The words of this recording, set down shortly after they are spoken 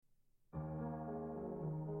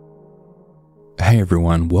Hey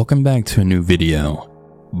everyone, welcome back to a new video.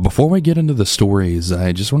 Before we get into the stories,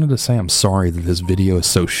 I just wanted to say I'm sorry that this video is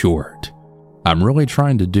so short. I'm really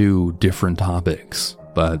trying to do different topics,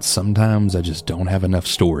 but sometimes I just don't have enough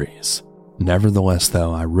stories. Nevertheless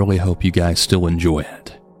though, I really hope you guys still enjoy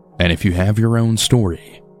it. And if you have your own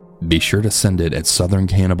story, be sure to send it at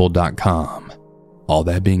southerncannibal.com. All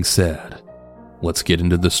that being said, let's get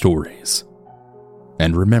into the stories.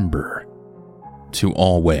 And remember to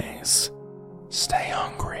always stay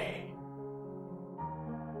hungry.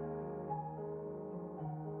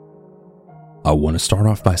 I want to start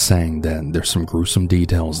off by saying that there's some gruesome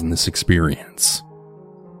details in this experience.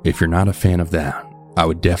 If you're not a fan of that, I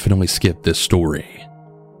would definitely skip this story.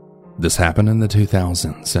 This happened in the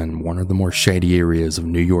 2000s in one of the more shady areas of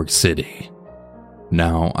New York City.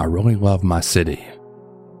 Now, I really love my city.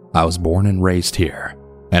 I was born and raised here,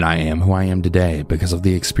 and I am who I am today because of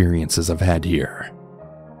the experiences I've had here.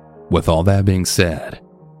 With all that being said,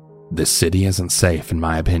 this city isn't safe in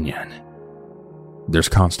my opinion. There's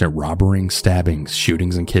constant robbery, stabbings,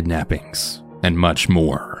 shootings, and kidnappings, and much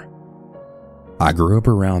more. I grew up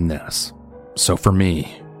around this, so for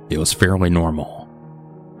me, it was fairly normal.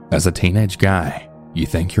 As a teenage guy, you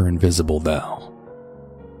think you're invisible though.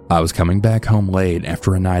 I was coming back home late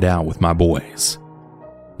after a night out with my boys.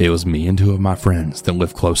 It was me and two of my friends that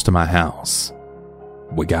lived close to my house.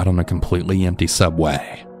 We got on a completely empty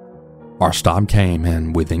subway. Our stop came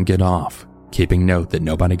and we then get off, keeping note that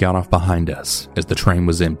nobody got off behind us as the train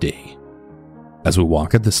was empty. As we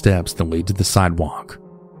walk up the steps that lead to the sidewalk,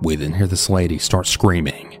 we then hear this lady start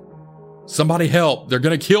screaming, "Somebody help, they're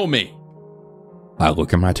gonna kill me!" I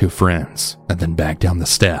look at my two friends and then back down the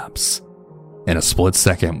steps. In a split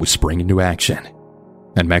second, we spring into action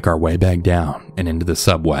and make our way back down and into the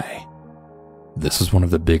subway. This is one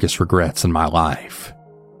of the biggest regrets in my life.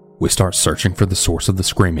 We start searching for the source of the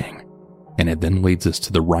screaming, and it then leads us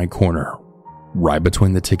to the right corner, right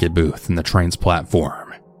between the ticket booth and the train's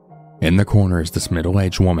platform. In the corner is this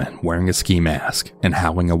middle-aged woman wearing a ski mask and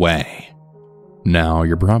howling away. Now,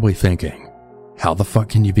 you're probably thinking, how the fuck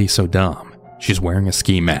can you be so dumb? She's wearing a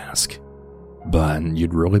ski mask. But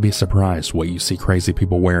you'd really be surprised what you see crazy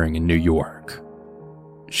people wearing in New York.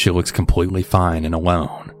 She looks completely fine and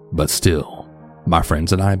alone, but still, my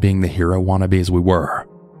friends and I, being the hero wannabes we were,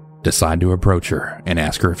 decide to approach her and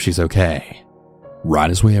ask her if she's okay.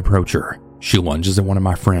 Right as we approach her, she lunges at one of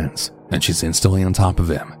my friends, and she's instantly on top of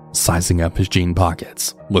him, sizing up his jean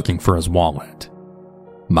pockets, looking for his wallet.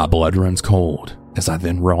 My blood runs cold as I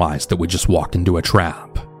then realize that we just walked into a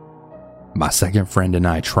trap. My second friend and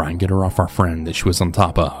I try and get her off our friend that she was on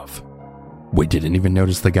top of. We didn't even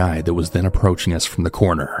notice the guy that was then approaching us from the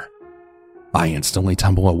corner. I instantly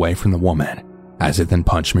tumble away from the woman as it then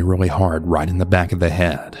punched me really hard right in the back of the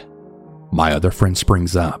head. My other friend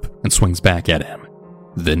springs up and swings back at him,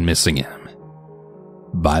 then missing him.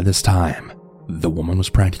 By this time, the woman was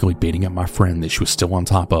practically beating up my friend that she was still on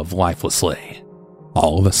top of lifelessly.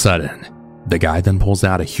 All of a sudden, the guy then pulls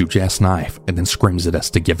out a huge-ass knife and then screams at us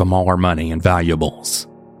to give him all our money and valuables.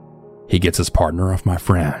 He gets his partner off my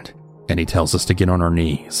friend, and he tells us to get on our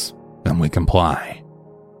knees, and we comply.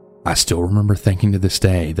 I still remember thinking to this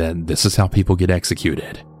day that this is how people get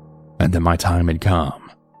executed, and then my time had come.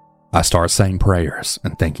 I start saying prayers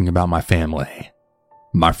and thinking about my family.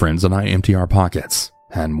 My friends and I empty our pockets,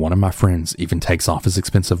 and one of my friends even takes off his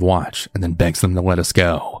expensive watch and then begs them to let us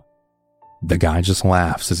go. The guy just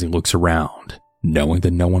laughs as he looks around, knowing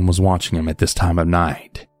that no one was watching him at this time of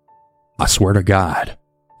night. I swear to God,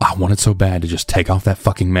 I wanted so bad to just take off that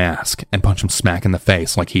fucking mask and punch him smack in the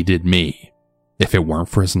face like he did me. If it weren't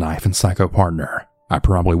for his knife and psycho partner, I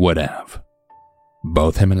probably would have.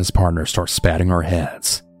 Both him and his partner start spatting our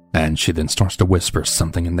heads, and she then starts to whisper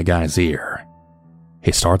something in the guy's ear.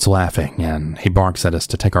 He starts laughing and he barks at us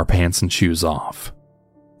to take our pants and shoes off.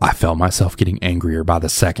 I felt myself getting angrier by the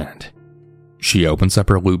second. She opens up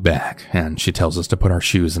her loot bag and she tells us to put our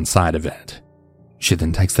shoes inside of it. She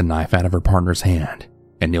then takes the knife out of her partner's hand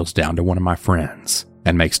and kneels down to one of my friends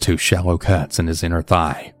and makes two shallow cuts in his inner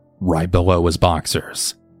thigh, right below his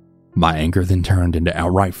boxers. My anger then turned into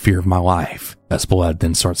outright fear of my life as blood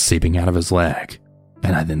then starts seeping out of his leg,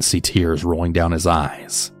 and I then see tears rolling down his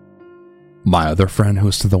eyes. My other friend, who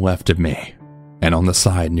is to the left of me, and on the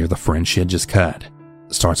side near the friend she had just cut,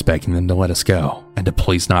 starts begging them to let us go and to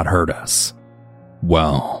please not hurt us.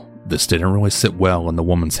 Well, this didn't really sit well in the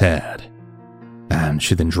woman's head, and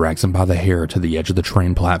she then drags him by the hair to the edge of the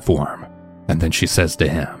train platform, and then she says to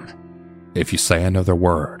him, "If you say another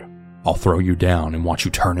word, I'll throw you down and watch you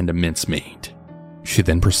turn into mincemeat." She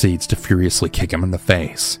then proceeds to furiously kick him in the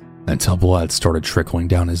face until blood started trickling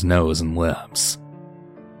down his nose and lips.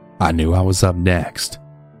 I knew I was up next,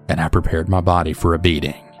 and I prepared my body for a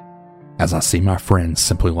beating. As I see my friends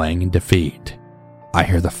simply laying in defeat, I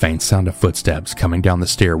hear the faint sound of footsteps coming down the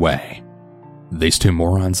stairway. These two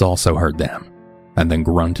morons also heard them, and then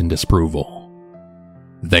grunt in disapproval.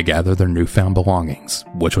 They gather their newfound belongings,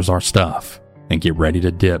 which was our stuff, and get ready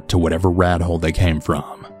to dip to whatever rat hole they came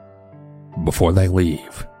from. Before they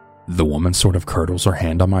leave, the woman sort of curdles her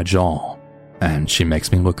hand on my jaw, and she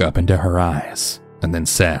makes me look up into her eyes, and then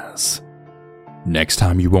says, "Next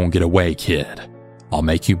time you won't get away, kid. I'll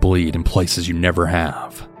make you bleed in places you never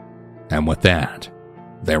have." And with that,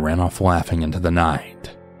 they ran off laughing into the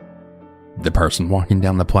night. The person walking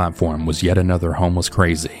down the platform was yet another homeless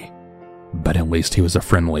crazy, but at least he was a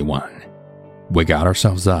friendly one. We got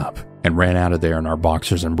ourselves up and ran out of there in our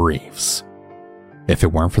boxers and briefs. If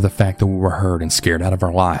it weren't for the fact that we were hurt and scared out of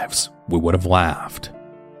our lives, we would have laughed.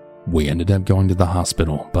 We ended up going to the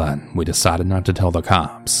hospital, but we decided not to tell the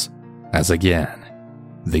cops, as again,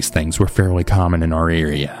 these things were fairly common in our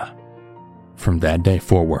area. From that day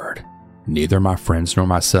forward, neither my friends nor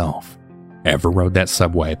myself ever rode that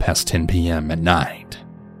subway past 10 p.m. at night.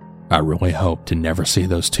 I really hope to never see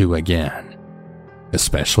those two again,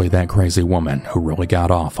 especially that crazy woman who really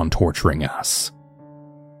got off on torturing us.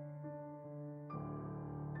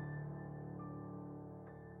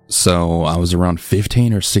 So I was around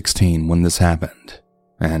 15 or 16 when this happened,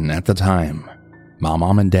 and at the time, my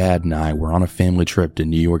mom and dad and I were on a family trip to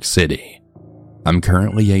New York City. I'm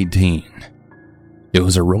currently 18. It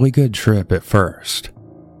was a really good trip at first.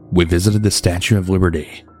 We visited the Statue of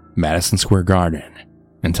Liberty, Madison Square Garden,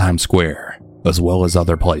 and Times Square, as well as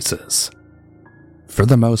other places. For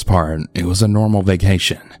the most part, it was a normal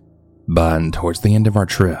vacation, but towards the end of our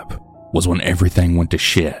trip was when everything went to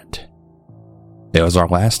shit. It was our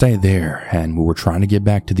last day there, and we were trying to get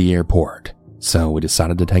back to the airport, so we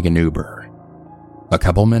decided to take an Uber. A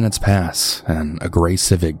couple minutes pass, and a gray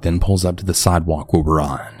Civic then pulls up to the sidewalk we were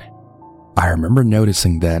on. I remember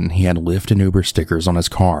noticing that he had Lyft and Uber stickers on his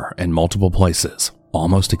car in multiple places,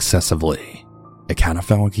 almost excessively. It kind of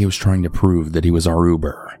felt like he was trying to prove that he was our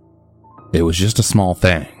Uber. It was just a small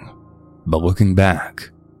thing, but looking back,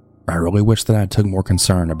 I really wish that I took more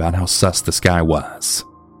concern about how sus this guy was.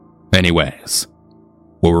 Anyways,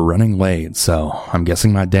 we were running late, so I'm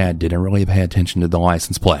guessing my dad didn't really pay attention to the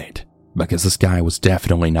license plate, because this guy was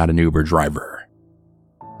definitely not an Uber driver.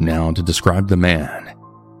 Now, to describe the man,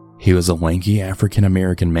 he was a lanky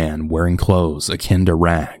African-American man wearing clothes akin to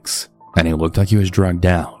rags, and he looked like he was drugged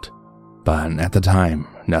out, but at the time,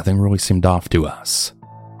 nothing really seemed off to us.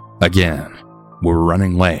 Again, we were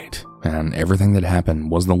running late, and everything that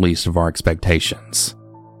happened was the least of our expectations.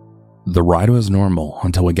 The ride was normal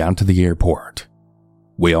until we got to the airport.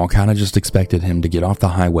 We all kind of just expected him to get off the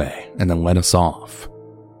highway and then let us off.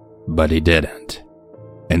 But he didn't.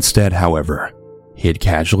 Instead, however, he had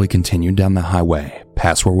casually continued down the highway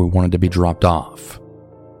past where we wanted to be dropped off.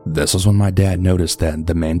 This was when my dad noticed that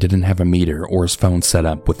the man didn't have a meter or his phone set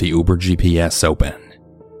up with the Uber GPS open.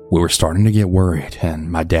 We were starting to get worried,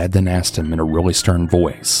 and my dad then asked him in a really stern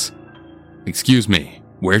voice, "Excuse me,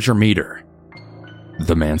 where's your meter?"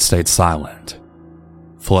 The man stayed silent.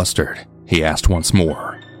 Flustered, he asked once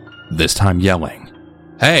more, this time yelling,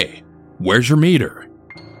 "Hey, where's your meter?"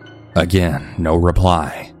 Again, no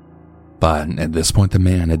reply. But at this point the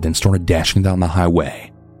man had then started dashing down the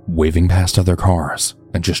highway, waving past other cars,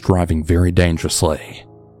 and just driving very dangerously.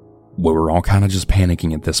 We were all kind of just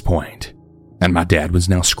panicking at this point, and my dad was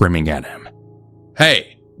now screaming at him,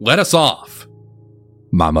 "Hey, let us off!"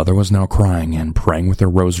 My mother was now crying and praying with her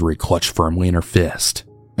rosary clutched firmly in her fist,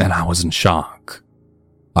 and I was in shock.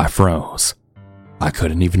 I froze. I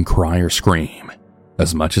couldn't even cry or scream.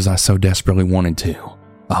 As much as I so desperately wanted to,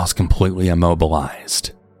 I was completely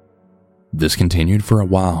immobilized. This continued for a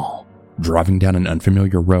while, driving down an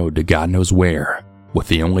unfamiliar road to God knows where, with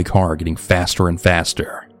the only car getting faster and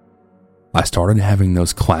faster. I started having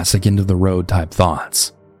those classic end of the road type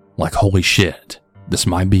thoughts, like holy shit, this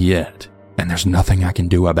might be it, and there's nothing I can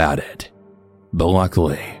do about it. But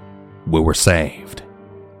luckily, we were saved.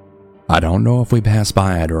 I don't know if we passed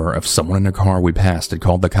by it or if someone in the car we passed had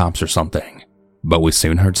called the cops or something, but we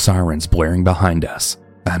soon heard sirens blaring behind us,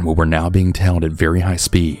 and we were now being tailed at very high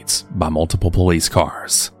speeds by multiple police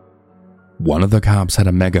cars. One of the cops had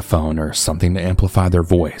a megaphone or something to amplify their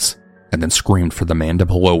voice, and then screamed for the man to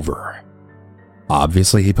pull over.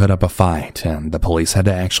 Obviously he put up a fight, and the police had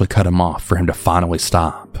to actually cut him off for him to finally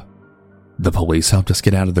stop. The police helped us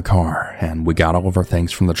get out of the car, and we got all of our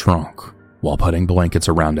things from the trunk, while putting blankets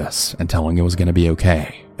around us and telling it was going to be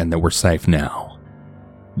okay and that we're safe now.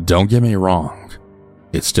 Don't get me wrong,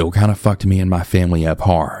 it still kind of fucked me and my family up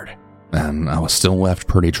hard, and I was still left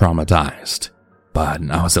pretty traumatized, but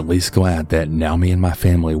I was at least glad that now me and my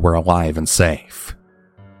family were alive and safe.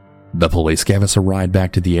 The police gave us a ride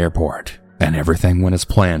back to the airport, and everything went as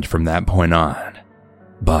planned from that point on.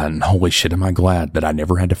 But holy shit am I glad that I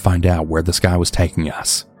never had to find out where this guy was taking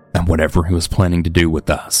us, and whatever he was planning to do with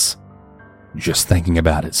us. Just thinking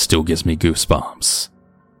about it still gives me goosebumps.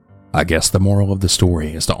 I guess the moral of the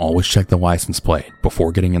story is to always check the license plate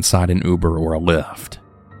before getting inside an Uber or a Lyft.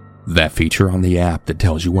 That feature on the app that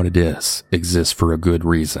tells you what it is exists for a good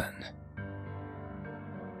reason.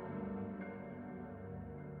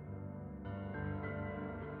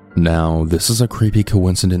 Now, this is a creepy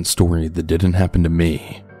coincidence story that didn't happen to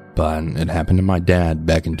me, but it happened to my dad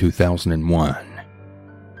back in 2001.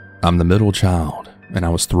 I'm the middle child, and I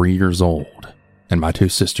was 3 years old, and my two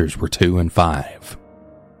sisters were 2 and 5.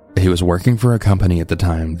 He was working for a company at the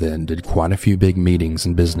time that did quite a few big meetings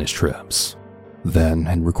and business trips, that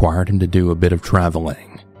had required him to do a bit of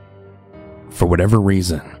traveling. For whatever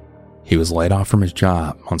reason, he was laid off from his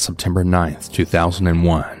job on September 9th,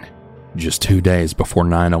 2001, just 2 days before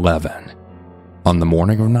 9/11. On the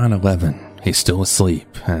morning of 9/11, he's still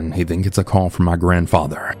asleep, and he then gets a call from my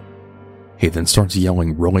grandfather. He then starts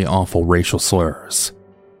yelling really awful racial slurs.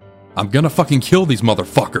 "I'm gonna fucking kill these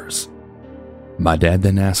motherfuckers!" My dad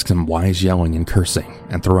then asks him why he's yelling and cursing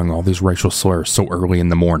and throwing all these racial slurs so early in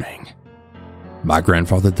the morning. My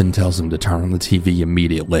grandfather then tells him to turn on the TV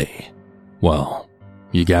immediately. Well,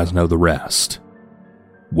 you guys know the rest.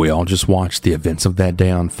 We all just watched the events of that day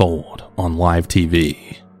unfold on live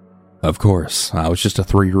TV. Of course, I was just a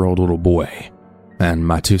 3-year-old little boy, and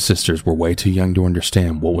my two sisters were way too young to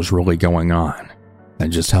understand what was really going on,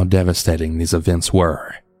 and just how devastating these events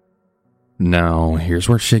were. Now, here's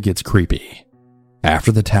where shit gets creepy.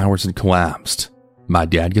 After the towers had collapsed, my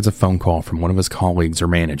dad gets a phone call from one of his colleagues or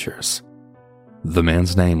managers. The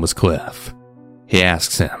man's name was Cliff. He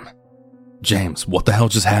asks him, "James, what the hell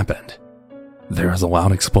just happened?" There was a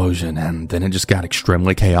loud explosion, and then it just got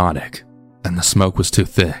extremely chaotic, and the smoke was too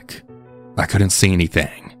thick. I couldn't see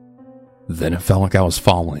anything. Then it felt like I was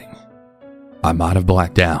falling. I might have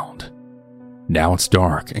blacked out. Now it's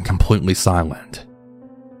dark and completely silent.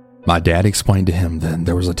 My dad explained to him that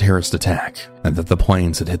there was a terrorist attack and that the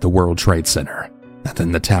planes had hit the World Trade Center, and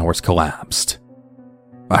then the towers collapsed.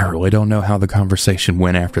 I really don't know how the conversation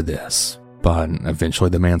went after this, but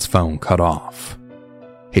eventually the man's phone cut off.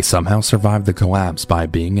 He somehow survived the collapse by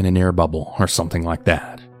being in an air bubble or something like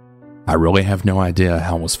that. I really have no idea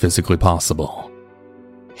how it was physically possible.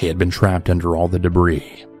 He had been trapped under all the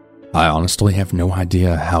debris. I honestly have no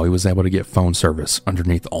idea how he was able to get phone service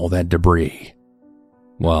underneath all that debris.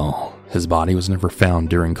 Well, his body was never found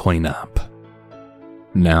during cleanup.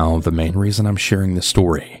 Now, the main reason I'm sharing this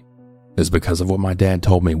story is because of what my dad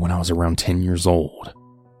told me when I was around 10 years old,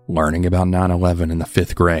 learning about 9/11 in the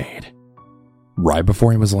 5th grade. Right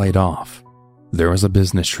before he was laid off, there was a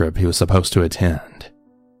business trip he was supposed to attend.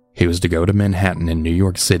 He was to go to Manhattan in New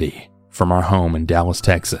York City from our home in Dallas,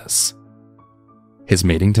 Texas. His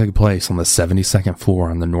meeting took place on the 72nd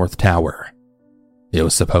floor on the North Tower. It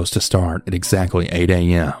was supposed to start at exactly 8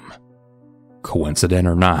 a.m. Coincident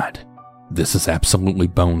or not, this is absolutely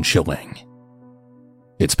bone-chilling.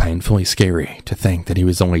 It's painfully scary to think that he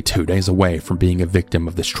was only 2 days away from being a victim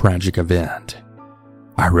of this tragic event.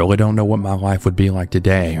 I really don't know what my life would be like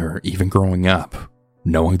today or even growing up,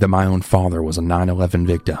 knowing that my own father was a 9/11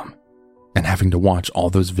 victim and having to watch all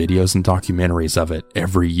those videos and documentaries of it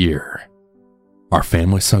every year. Our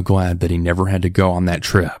family's so glad that he never had to go on that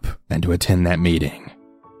trip and to attend that meeting.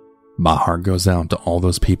 My heart goes out to all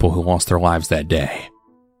those people who lost their lives that day,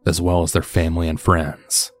 as well as their family and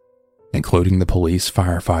friends, including the police,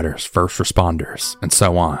 firefighters, first responders, and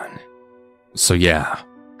so on. So yeah,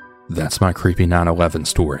 that's my creepy 9/11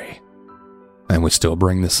 story. And we still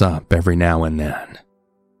bring this up every now and then.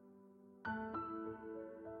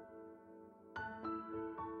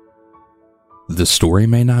 The story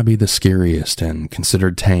may not be the scariest and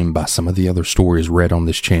considered tame by some of the other stories read on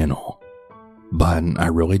this channel, but I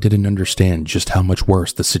really didn't understand just how much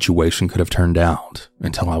worse the situation could have turned out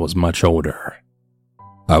until I was much older.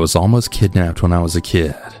 I was almost kidnapped when I was a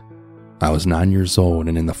kid. I was 9 years old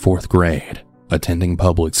and in the 4th grade, attending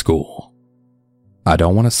public school. I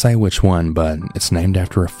don't want to say which one, but it's named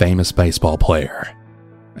after a famous baseball player,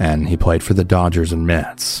 and he played for the Dodgers and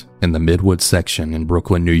Mets in the Midwood section in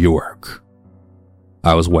Brooklyn, New York.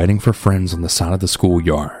 I was waiting for friends on the side of the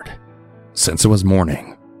schoolyard. Since it was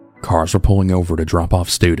morning, cars were pulling over to drop off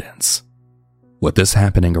students. With this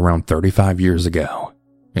happening around 35 years ago,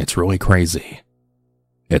 it's really crazy.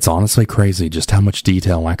 It's honestly crazy just how much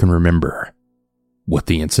detail I can remember, with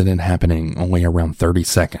the incident happening only around 30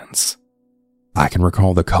 seconds I can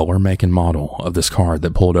recall the color, make, and model of this car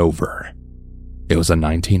that pulled over. It was a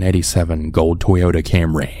 1987 gold Toyota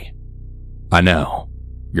Camry. I know,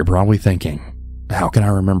 you're probably thinking, how can I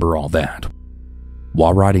remember all that?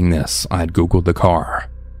 While writing this, I had Googled the car.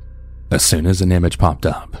 As soon as an image popped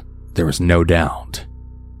up, there was no doubt.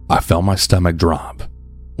 I felt my stomach drop,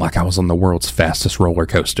 like I was on the world's fastest roller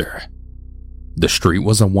coaster. The street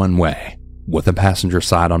was a one-way, with a passenger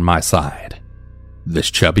side on my side.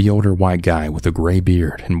 This chubby older white guy with a gray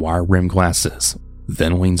beard and wire-rimmed glasses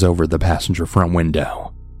then leans over the passenger front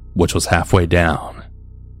window, which was halfway down.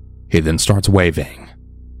 He then starts waving.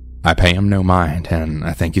 I pay him no mind, and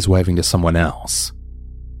I think he's waving to someone else.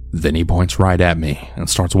 Then he points right at me and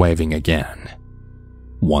starts waving again.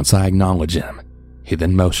 Once I acknowledge him, he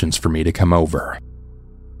then motions for me to come over.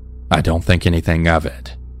 I don't think anything of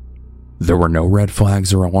it. There were no red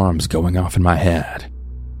flags or alarms going off in my head.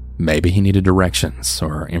 Maybe he needed directions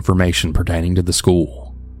or information pertaining to the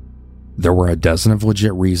school. There were a dozen of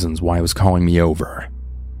legit reasons why he was calling me over.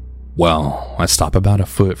 Well, I stop about a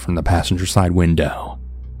foot from the passenger side window,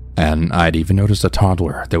 and I'd even noticed a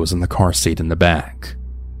toddler that was in the car seat in the back.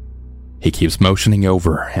 He keeps motioning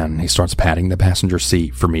over, and he starts patting the passenger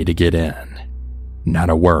seat for me to get in.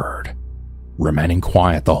 Not a word. Remaining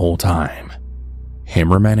quiet the whole time.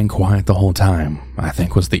 Him remaining quiet the whole time, I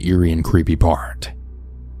think, was the eerie and creepy part.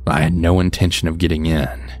 I had no intention of getting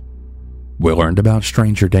in. We learned about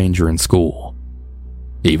stranger danger in school.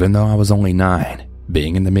 Even though I was only 9,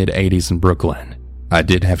 being in the mid-80s in Brooklyn, I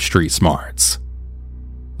did have street smarts.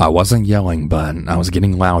 I wasn't yelling, but I was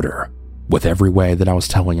getting louder, with every way that I was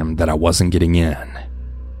telling him that I wasn't getting in.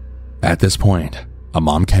 At this point, a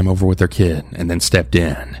mom came over with her kid and then stepped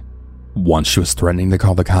in. Once she was threatening to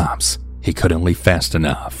call the cops, he couldn't leave fast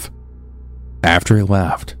enough. After he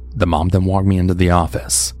left, the mom then walked me into the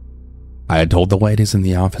office. I had told the ladies in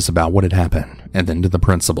the office about what had happened, and then to the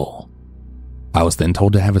principal. I was then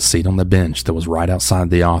told to have a seat on the bench that was right outside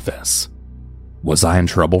the office. Was I in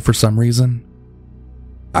trouble for some reason?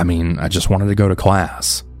 I mean, I just wanted to go to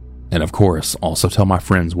class, and of course, also tell my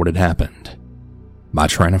friends what had happened. My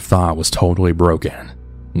train of thought was totally broken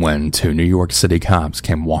when 2 New York City cops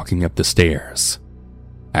came walking up the stairs.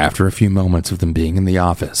 After a few moments of them being in the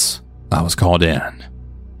office, I was called in.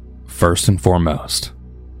 First and foremost,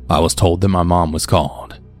 I was told that my mom was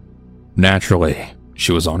called. Naturally,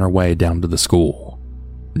 she was on her way down to the school.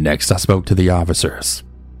 Next, I spoke to the officers.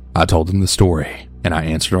 I told them the story, and I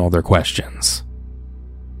answered all their questions.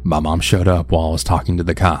 My mom showed up while I was talking to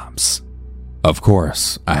the cops. Of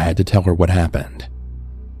course, I had to tell her what happened.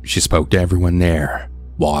 She spoke to everyone there,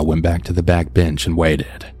 while I went back to the back bench and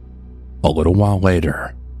waited. A little while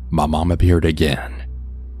later, my mom appeared again.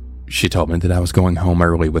 She told me that I was going home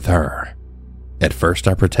early with her. At first,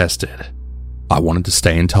 I protested. I wanted to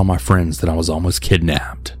stay and tell my friends that I was almost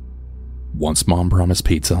kidnapped. Once Mom promised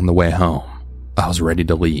pizza on the way home, I was ready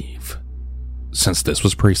to leave. Since this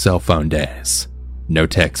was pre-cell phone days, no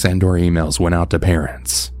texts and or emails went out to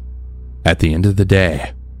parents. At the end of the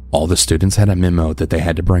day, all the students had a memo that they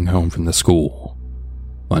had to bring home from the school.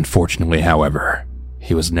 Unfortunately, however,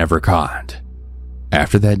 he was never caught.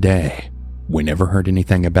 After that day, we never heard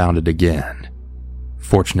anything about it again.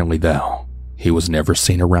 Fortunately, though, he was never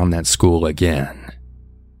seen around that school again.